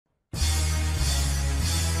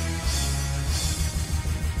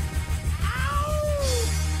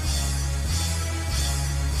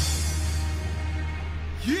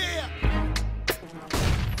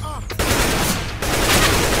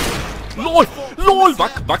Lol.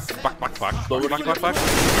 Bak. Bak.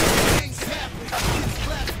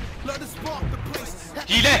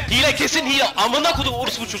 Hile kesin hile. Amına kodum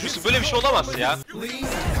orospu çocuğusun. Böyle bir şey olamaz ya.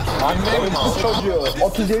 Annem bu çocuğu.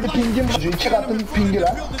 37 pingim var. 2 katlı pingim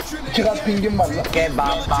lan. 2 kat pingim var lan.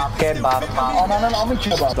 Kebap. Ananın amı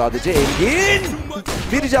kebap. Sadece NgiN.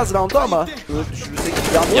 Vereceğiz roundu ama.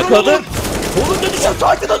 Düşürürsek Yakaladım. Sonunda düşür.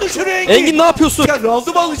 Saygıda düşür NgiN. NgiN ne yapıyorsun? Sen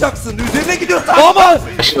roundu mu alacaksın? Üzerine gidiyorsun. Ama.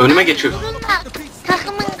 Önüme geçiyor.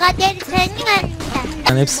 Takımın kaderi senin elinde.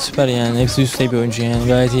 Yani hepsi süper yani. Hepsi üst düzey bir oyuncu yani.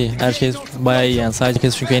 Gayet iyi. Herkes bayağı iyi yani. Sadece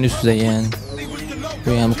herkes çünkü en üst düzey yani. Bu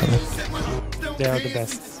yani bu kadar. They are the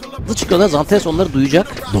best. Bu çıkıyorlar. Xantares onları duyacak.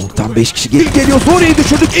 Long'dan 5 kişi geliyor. Zore'yi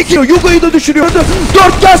düşürdük. 2 Yuga'yı da düşürüyor.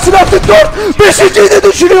 4 gelsin artık 4. 5.'yi de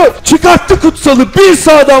düşürüyor. Çıkarttı kutsalı. Bir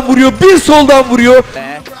sağdan vuruyor. Bir soldan vuruyor.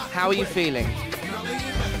 How are you feeling?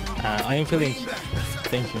 I am feeling.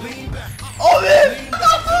 Thank you.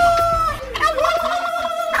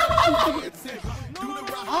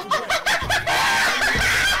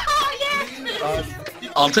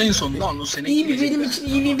 Altı ayın sonunda Unlost seni İyi bir benim için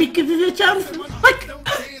iyi bir kızı açar mısın? Bak.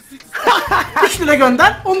 3 lira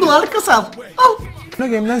gönder, 10 dolarlık kasa al. Al.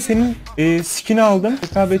 Game'den senin skin'i aldım.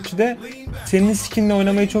 Rekabetçide senin skin'le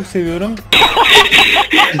oynamayı çok seviyorum.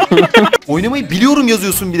 Oynamayı biliyorum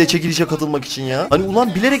yazıyorsun bir de çekilişe katılmak için ya. Hani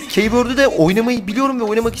ulan bilerek Keyword'ü de oynamayı biliyorum ve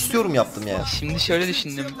oynamak istiyorum yaptım ya. Şimdi şöyle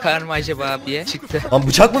düşündüm. Kar mı acaba abiye çıktı. Lan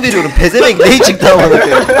bıçak mı veriyorum? Pezevenk ne çıktı amına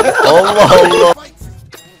koyayım? Allah Allah.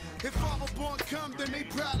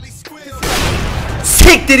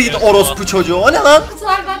 Siktir git orospu çocuğu. O ne lan?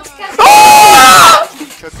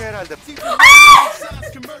 Şaka herhalde.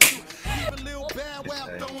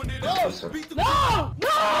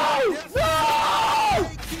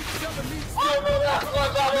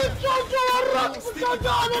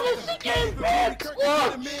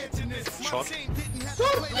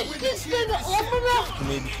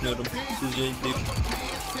 Neyi düşünüyorum? Sizce izleyip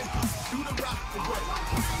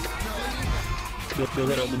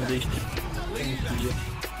yapıyorlar adını değiştir.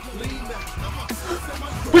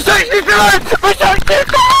 Bıçak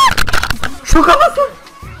Şaka mısın?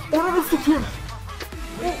 Onu sikeyim.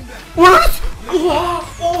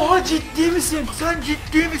 Oha ciddi misin? Sen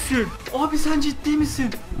ciddi misin? Abi sen ciddi misin?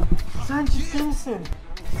 Sen ciddi misin?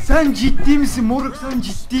 Sen ciddi misin moruk, sen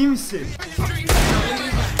ciddi misin?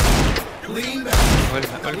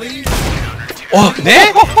 Oh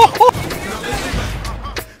ne?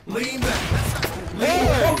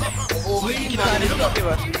 İki tane zombi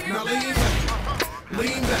var.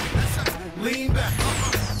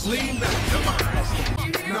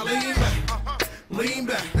 Lean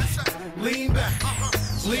back.